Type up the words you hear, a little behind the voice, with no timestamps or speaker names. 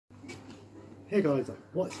Hey guys,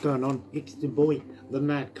 what's going on? It's the boy, the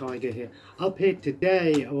Mad Kiger here. Up here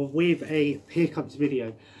today with a pickups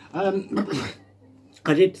video.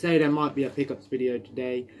 I did say there might be a pickups video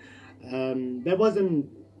today. There wasn't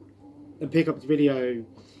a pickups video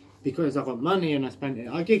because I got money and I spent it.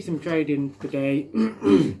 I did some trading today.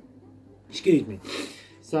 Excuse me.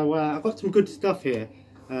 So I got some good stuff here.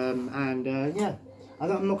 Yeah,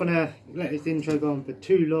 I'm not gonna let this intro go on for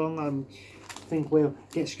too long. I think we'll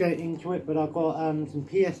get straight into it, but I've got some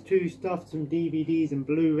PS2 stuff, some DVDs and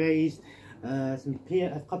Blu-rays, a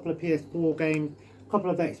couple of PS4 games, a couple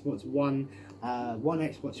of Xbox One, one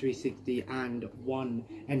Xbox 360 and one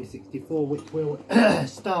N64, which we'll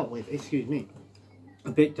start with. Excuse me.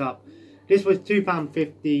 I picked up, this was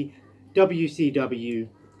 £2.50, WCW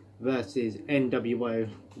versus NWO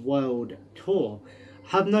World Tour.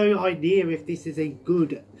 Have no idea if this is a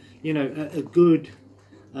good, a good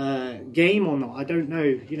game or not. I don't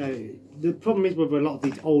know. The problem is with a lot of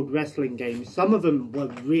these old wrestling games, some of them were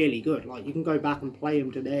really good, like you can go back and play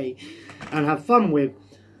them today and have fun with.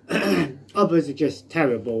 Others are just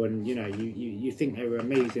terrible, and you think they were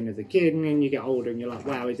amazing as a kid, and then you get older and you're like,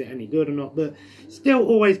 wow, is it any good or not? But still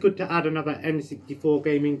always good to add another N64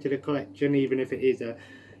 game into the collection, even if it is a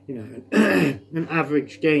an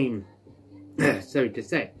average game, so to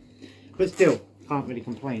say. But still, can't really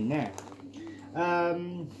complain there.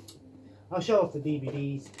 I'll show off the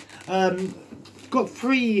DVDs. Got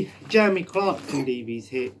 3 Jeremy Clarkson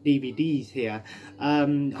DVDs here.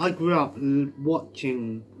 I grew up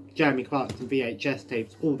watching Jeremy Clarkson VHS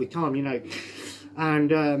tapes all the time,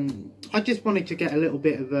 and I just wanted to get a little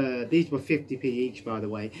bit of these were 50p each, by the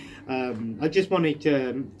way. I just wanted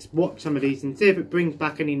to watch some of these and see if it brings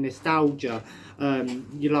back any nostalgia.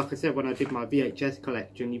 Like I said, when I did my VHS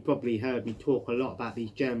collection, you probably heard me talk a lot about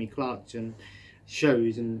these Jeremy Clarkson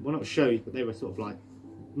shows, and well, not shows, but they were sort of like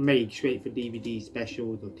made straight for DVD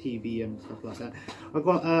specials or TV and stuff like that. I've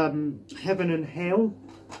got Heaven and Hell,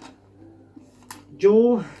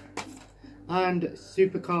 Jaw, and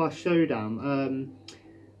Supercar Showdown.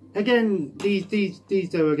 Again,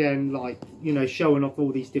 these are again like showing off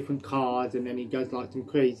all these different cars, and then he does like some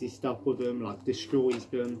crazy stuff with them, like destroys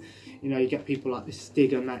them. You get people like the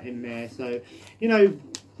Stig and that in there. So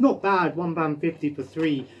not bad. £1.50 for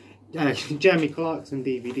 3 Jeremy Clarkson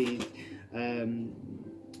DVDs.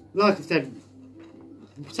 Like I said,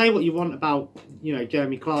 say what you want about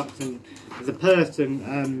Jeremy Clarkson as a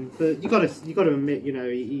person, but you gotta admit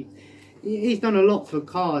he's done a lot for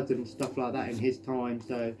cars and stuff like that in his time.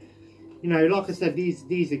 So like I said,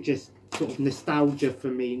 these are just sort of nostalgia for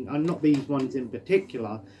me, and not these ones in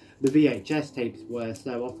particular. The VHS tapes were.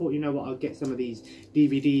 So I thought, I'll get some of these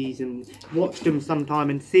DVDs and watch them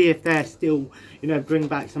sometime and see if they're still, bring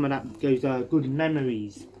back some of those good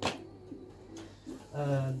memories.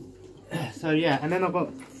 So yeah, and then I've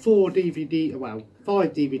got 5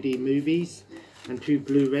 DVD movies and 2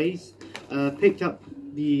 Blu-rays. Picked up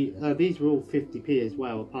these were all 50p as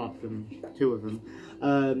well, apart from 2 of them.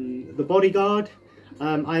 The Bodyguard.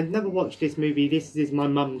 I've never watched this movie. This is my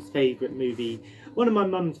mum's favourite movie. One of my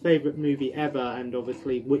mum's favourite movie ever, and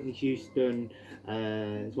obviously Whitney Houston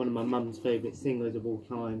is one of my mum's favourite singers of all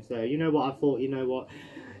time. So I thought,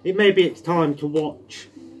 maybe it's time to watch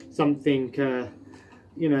something, a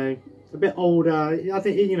bit older. I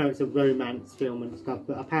think, it's a romance film and stuff,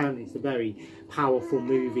 but apparently it's a very powerful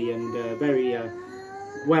movie and a very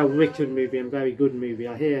well-written movie and very good movie.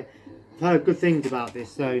 I've heard good things about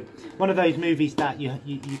this. So one of those movies that you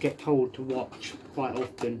get told to watch quite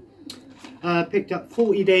often. Picked up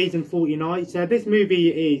 40 Days and 40 Nights. This movie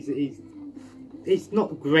it's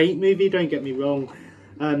not a great movie, don't get me wrong.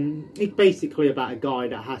 It's basically about a guy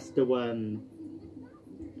that has to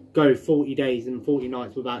go 40 days and 40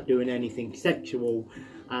 nights without doing anything sexual,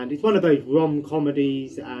 and it's one of those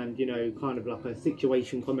rom-comedies, and kind of like a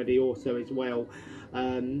situation comedy also as well.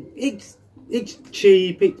 It's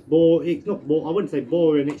cheap, it's not I wouldn't say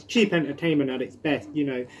boring, it's cheap entertainment at its best.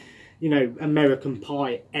 American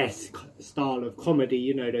Pie-esque style of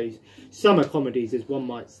comedy, those summer comedies, as one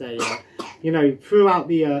might say. Throughout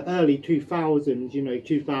the early 2000s,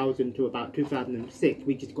 2000 to about 2006,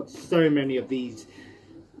 we just got so many of these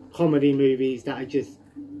comedy movies that are just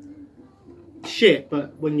shit,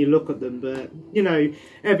 but when you look at them, but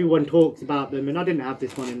everyone talks about them, and I didn't have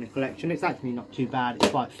this one in the collection. It's actually not too bad, it's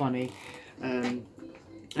quite funny. And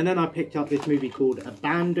then I picked up this movie called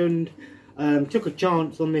Abandoned. Took a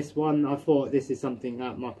chance on this one. I thought this is something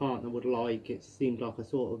that my partner would like. It seemed like a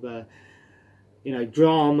sort of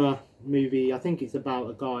drama movie. I think it's about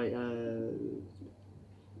a guy,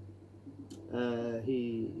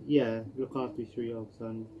 he look after his 3-year-old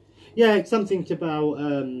son. Yeah, it's something about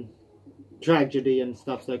tragedy and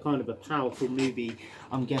stuff, so kind of a powerful movie,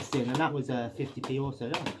 I'm guessing, and that was 50p also.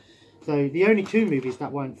 Yeah. So the only two movies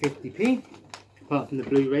that weren't 50p, apart from the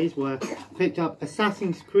Blu-rays, were picked up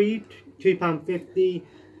Assassin's Creed, £2.50.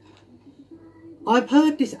 I've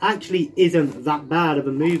heard this actually isn't that bad of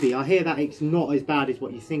a movie. I hear that it's not as bad as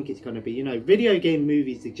what you think it's going to be. You know, video game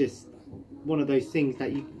movies are just one of those things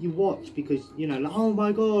that you watch because, you know, like, oh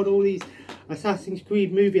my god, all these Assassin's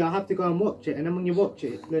Creed movie, I have to go and watch it. And then when you watch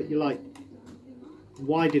it, you're like,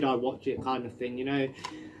 why did I watch it, kind of thing, you know.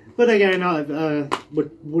 But again, I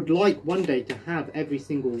would like one day to have every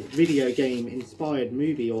single video game inspired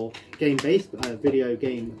movie or game based video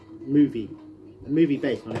game movie, a movie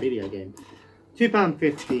based on a video game.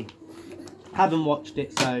 £2.50. Haven't watched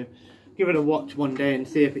it, so give it a watch one day and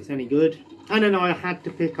see if it's any good. And then I had to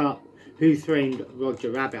pick up Who Framed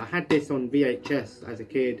Roger Rabbit. I had this on VHS as a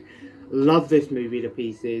kid. Love this movie to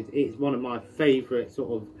pieces. It's one of my favourite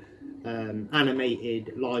sort of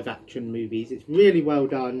animated live action movies. It's really well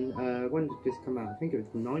done. When did this come out? I think it was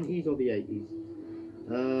the 90s or the 80s.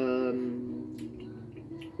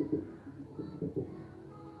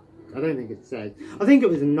 I don't think it says. I think it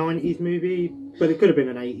was a 90s movie, but it could have been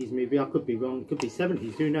an 80s movie. I could be wrong. It could be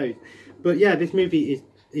 70s. Who knows? But yeah, this movie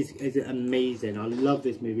is amazing. I love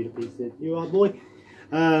this movie to pieces. You are, boy.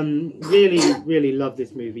 Really love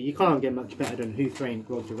this movie. You can't get much better than Who Framed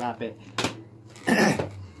Roger Rabbit.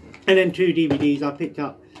 And then two DVDs. I picked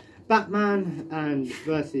up Batman and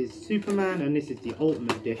versus Superman, and this is the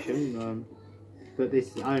Ultimate Edition. But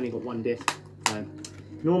this, I only got one disc.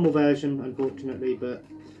 Normal version, unfortunately, but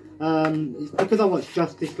it's because I watched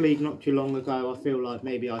Justice League not too long ago. I feel like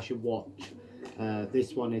maybe I should watch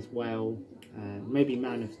this one as well. Maybe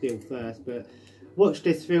Man of Steel first, but watch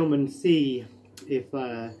this film and see if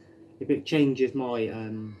it changes my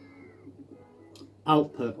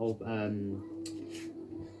output of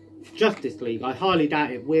Justice League. I highly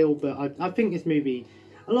doubt it will, but I think this movie,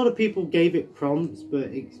 a lot of people gave it prompts, but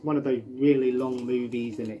it's one of those really long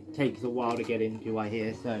movies and it takes a while to get into, I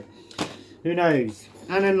hear, so who knows.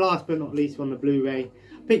 And then last but not least, on the Blu-ray,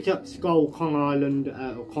 picked up Kong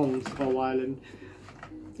Skull Island.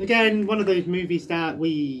 Again, one of those movies that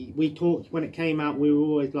we talked when it came out. We were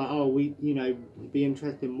always like, oh, we'd be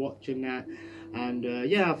interested in watching that. And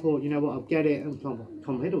yeah, I thought, you know what, I'll get it. And Tom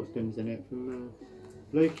Hiddleston's in it from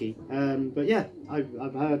Loki. But yeah,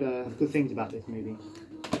 I've heard good things about this movie.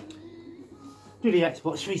 Do the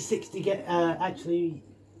Xbox 360 get actually?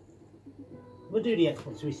 We'll do the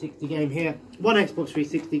Xbox 360 game here. One Xbox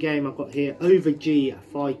 360 game I've got here, Over G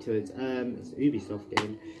Fighters. It's an Ubisoft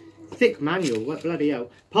game. Thick manual, what bloody hell.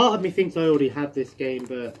 Part of me thinks I already have this game,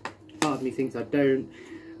 but part of me thinks I don't.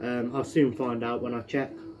 I'll soon find out when I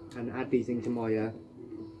check and add these into my,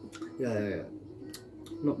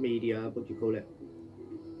 not media, what do you call it?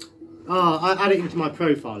 I add it into my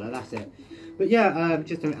profiler, that's it. But yeah,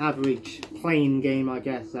 just an average plain game, I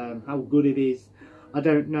guess. How good it is, I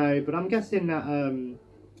don't know, but I'm guessing that,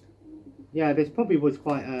 yeah, this probably was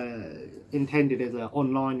quite intended as an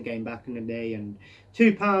online game back in the day, and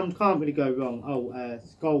 £2, can't really go wrong. Oh,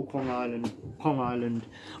 Skull Kong Island,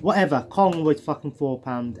 whatever. Kong was fucking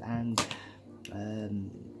 £4, and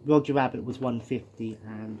Roger Rabbit was £1.50,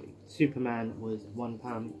 and Superman was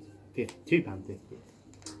 £2.50.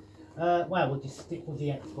 Well, we'll just stick with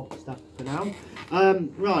the Xbox stuff for now.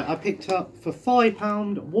 Right, I picked up for £5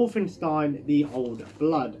 Wolfenstein: The Old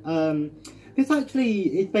Blood. This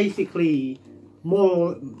actually is basically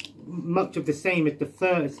much of the same as the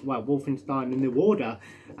first, well, Wolfenstein: The New Order.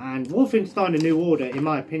 And Wolfenstein: The New Order, in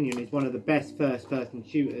my opinion, is one of the best first-person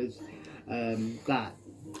shooters that,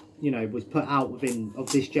 you know, was put out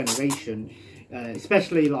of this generation.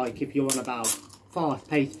 Especially like if you're on about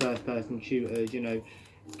fast-paced first-person shooters, you know,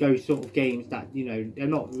 those sort of games that, you know, they're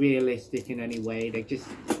not realistic in any way. They're just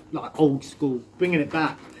like old school, bringing it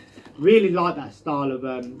back. Really like that style of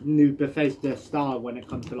new Bethesda style when it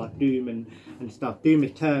comes to like Doom and stuff. Doom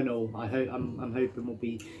Eternal, I'm hoping will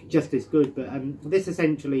be just as good. But this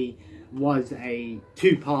essentially was a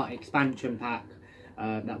two-part expansion pack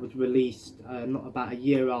that was released not about a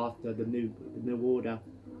year after the new Order,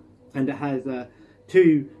 and it has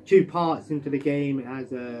two parts into the game. It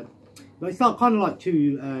has but it's not kind of like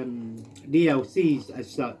two DLCs as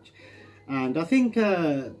such, and I think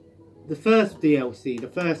the first DLC, the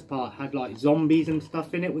first part, had like zombies and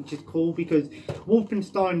stuff in it, which is cool because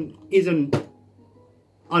Wolfenstein isn't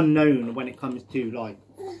unknown when it comes to like,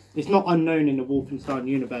 it's not unknown in the Wolfenstein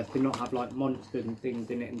universe to not have like monsters and things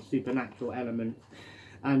in it and supernatural elements.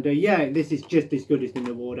 And yeah, this is just as good as the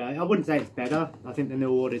New Order. I wouldn't say it's better. I think the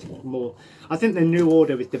New Order is more. I think the New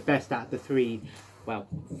Order is the best out of the three, well,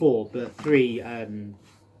 four, but three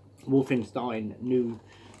Wolfenstein,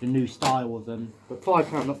 the new style of them. But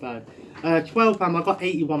 £5, not bad. £12, I got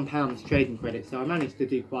 £81 trading credit, so I managed to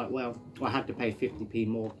do quite well. I had to pay 50p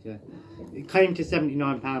more. It came to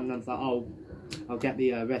 £79, and I was like, oh, I'll get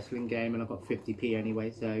the wrestling game, and I got 50p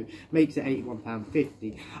anyway, so makes it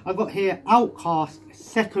 £81.50. I got here Outcast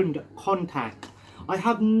Second Contact. I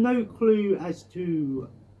have no clue as to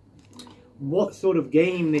what sort of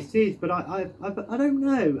game this is, but I don't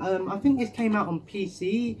know. I think this came out on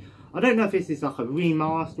PC. I don't know if this is like a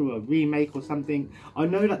remaster or a remake or something. I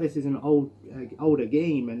know that this is an older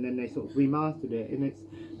game, and then they sort of remastered it, and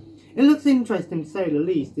it looks interesting to say the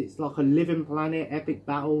least. It's like a living planet, epic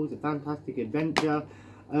battles, a fantastic adventure.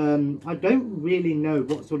 I don't really know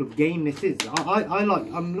what sort of game this is.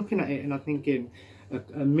 I'm looking at it and I'm thinking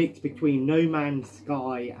a mix between No Man's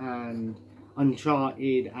Sky and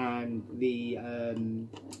Uncharted and the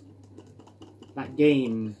that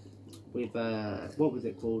game with what was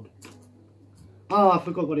it called? Oh, I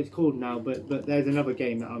forgot what it's called now. But there's another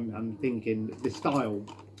game that I'm thinking the style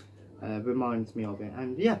reminds me of it.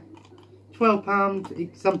 And yeah, £12.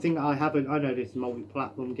 It's something that I haven't. I know this is a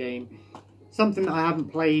multi-platform game. Something that I haven't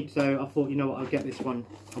played, so I thought, you know what, I'll get this one.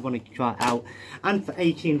 I wanted to try it out. And for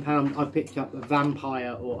 £18, I picked up a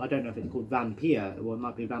Vampire, or I don't know if it's called Vampire, or it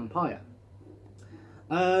might be Vampire.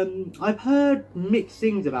 I've heard mixed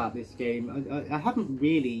things about this game. I haven't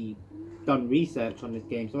really done research on this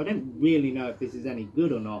game, so I don't really know if this is any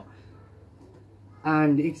good or not.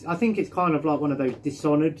 And I think it's kind of like one of those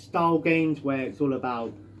Dishonored style games where it's all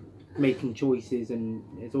about making choices, and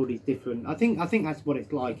it's all these different. I think that's what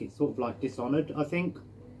it's like. It's sort of like Dishonored, I think,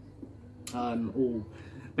 all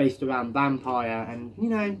based around vampire. And you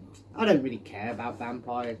know, I don't really care about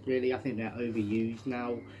vampires really. I think they're overused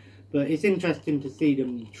now, but it's interesting to see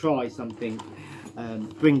them try something,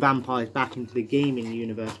 bring vampires back into the gaming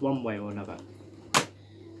universe one way or another.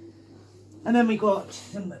 And then we got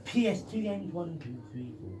some PS2 games. 1, 2,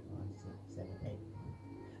 3, 4, 5, 6, 7, 8.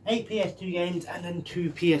 8 PS2 games, and then 2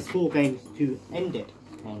 PS4 games to end it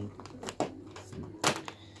on.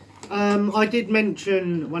 I did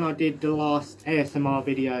mention when I did the last ASMR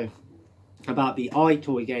video about the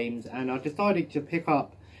iToy games, and I decided to pick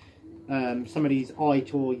up some of these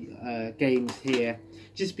iToy games here,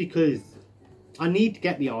 just because I need to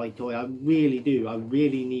get the iToy. I really do. I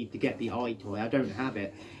really need to get the iToy. I don't have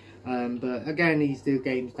it. But again, these are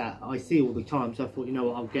games that I see all the time, so I thought, you know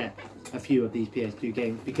what, I'll get a few of these PS2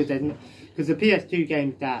 games, because the PS2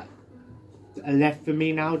 games that are left for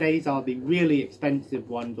me nowadays are the really expensive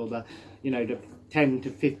ones, or the, you know, the £10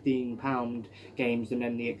 to £15 games, and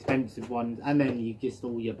then the expensive ones, and then you just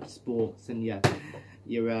all your sports and your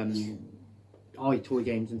iToy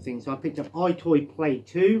games and things. So I picked up iToy Play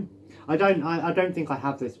 2. I don't think I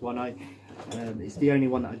have this one. It's the only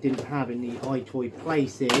one that I didn't have in the iToy Play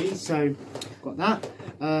series, so got that.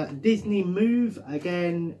 Disney Move,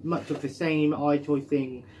 again, much of the same iToy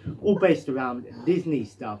thing, all based around Disney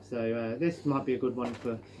stuff. So this might be a good one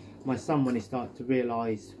for my son when he starts to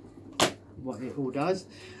realise what it all does.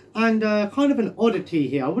 And kind of an oddity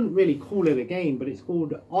here, I wouldn't really call it a game, but it's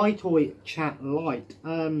called iToy Chat Lite.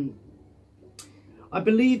 I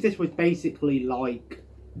believe this was basically like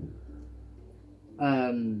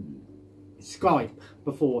Skype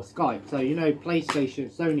before Skype. So, you know, PlayStation,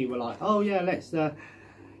 Sony were like, oh yeah, let's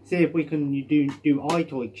see if we can do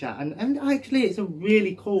iToy chat, and actually it's a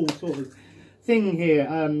really cool sort of thing here.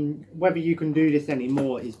 Whether you can do this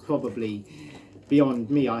anymore is probably beyond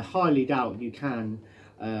me. I highly doubt you can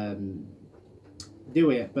do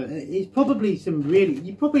it, but it's probably some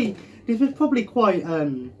really, this was probably quite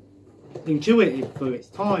intuitive for its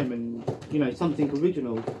time, and you know, something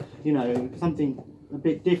original, you know, something a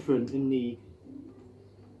bit different in the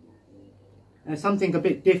something a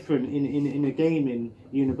bit different in the gaming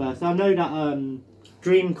universe. I know that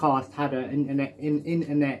Dreamcast had an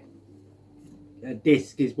internet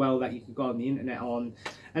disc as well that you could go on the internet on,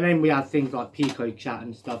 and then we have things like Pico Chat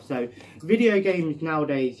and stuff. So video games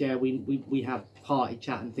nowadays, yeah, we have party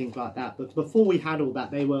chat and things like that, but before we had all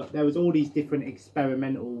that, there was all these different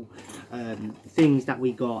experimental things that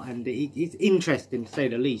we got, and it's interesting to say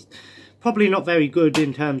the least. Probably not very good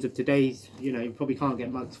in terms of today's, you know, you probably can't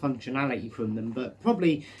get much functionality from them, but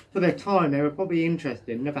probably for their time they were probably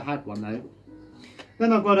interesting. Never had one though.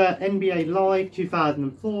 Then I've got a NBA Live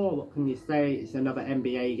 2004. What can you say? It's another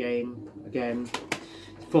NBA game. Again,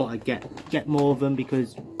 thought I'd get more of them,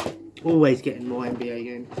 because always getting more NBA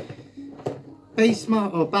games.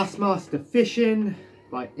 Bassmaster Fishing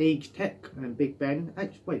by Age Tech and Big Ben.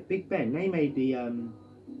 Actually, wait, Big Ben, they made the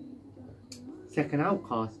second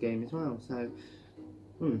Outcast game as well, so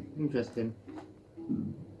interesting.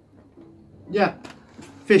 Yeah,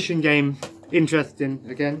 fishing game, interesting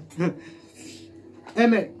again.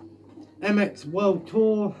 MX World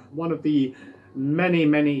Tour, one of the many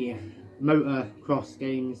motocross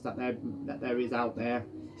games that there is out there.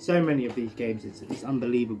 So many of these games, it's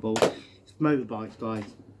unbelievable. It's motorbikes, guys.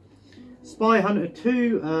 Spy Hunter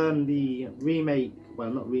 2, the remake,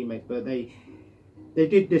 well not remake, but they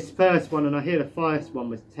did this first one, and I hear the first one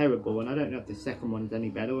was terrible, and I don't know if the second one's any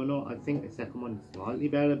better or not. I think the second one's slightly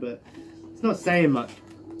better, but it's not saying much.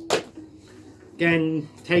 Again,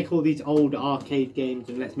 take all these old arcade games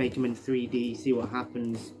and let's make them in 3D, see what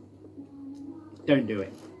happens. Don't do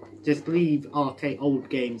it. Just leave arcade old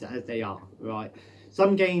games as they are, right?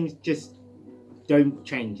 Some games just don't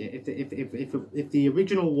change it. If the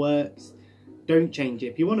original works, don't change it.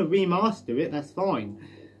 If you want to remaster it, that's fine.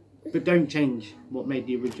 But don't change what made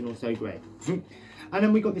the original so great. And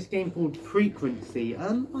then we got this game called Frequency.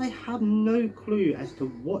 I have no clue as to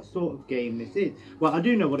what sort of game this is. Well, I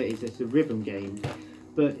do know what it is. It's a rhythm game.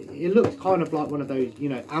 But it looks kind of like one of those, you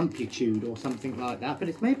know, Amplitude or something like that. But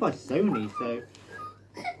it's made by Sony,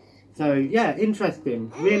 so yeah,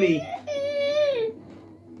 interesting. Really.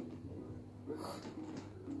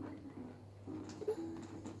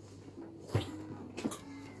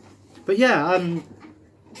 But yeah,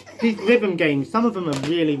 these rhythm games, some of them are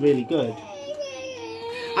really good.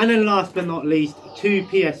 And then last but not least, 2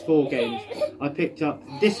 PS4 games. I picked up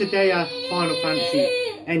Dissidia Final Fantasy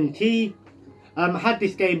NT. I had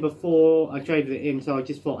this game before, I traded it in, so I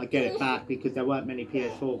just thought I'd get it back because there weren't many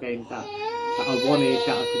PS4 games that I wanted,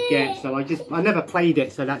 that I could get. So I never played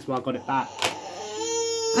it, so that's why I got it back.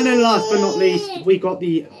 And then last but not least, we got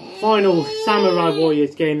the final Samurai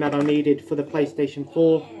Warriors game that I needed for the PlayStation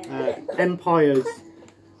 4. Empires.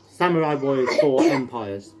 Samurai Warriors 4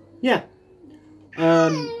 Empires. Yeah.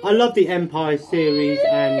 I love the Empire series,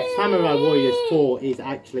 and Samurai Warriors 4 is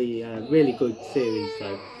actually a really good series,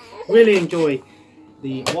 so really enjoy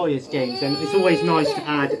the Warriors games, and it's always nice to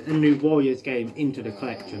add a new Warriors game into the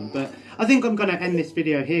collection. But I think I'm going to end this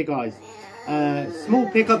video here, guys. Small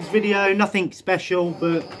pickups video, nothing special,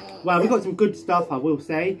 but well, we got some good stuff, I will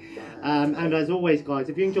say. And as always, guys,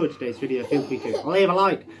 if you enjoyed today's video, feel free to leave a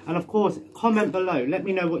like, and of course comment below. Let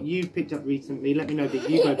me know what you've picked up recently. Let me know that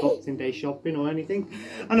you go Boxing Day shopping or anything.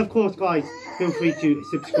 And of course, guys, feel free to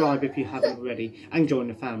subscribe if you haven't already and join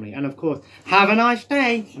the family. And of course, have a nice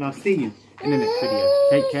day, and I'll see you in the next video.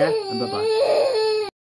 Take care and bye bye.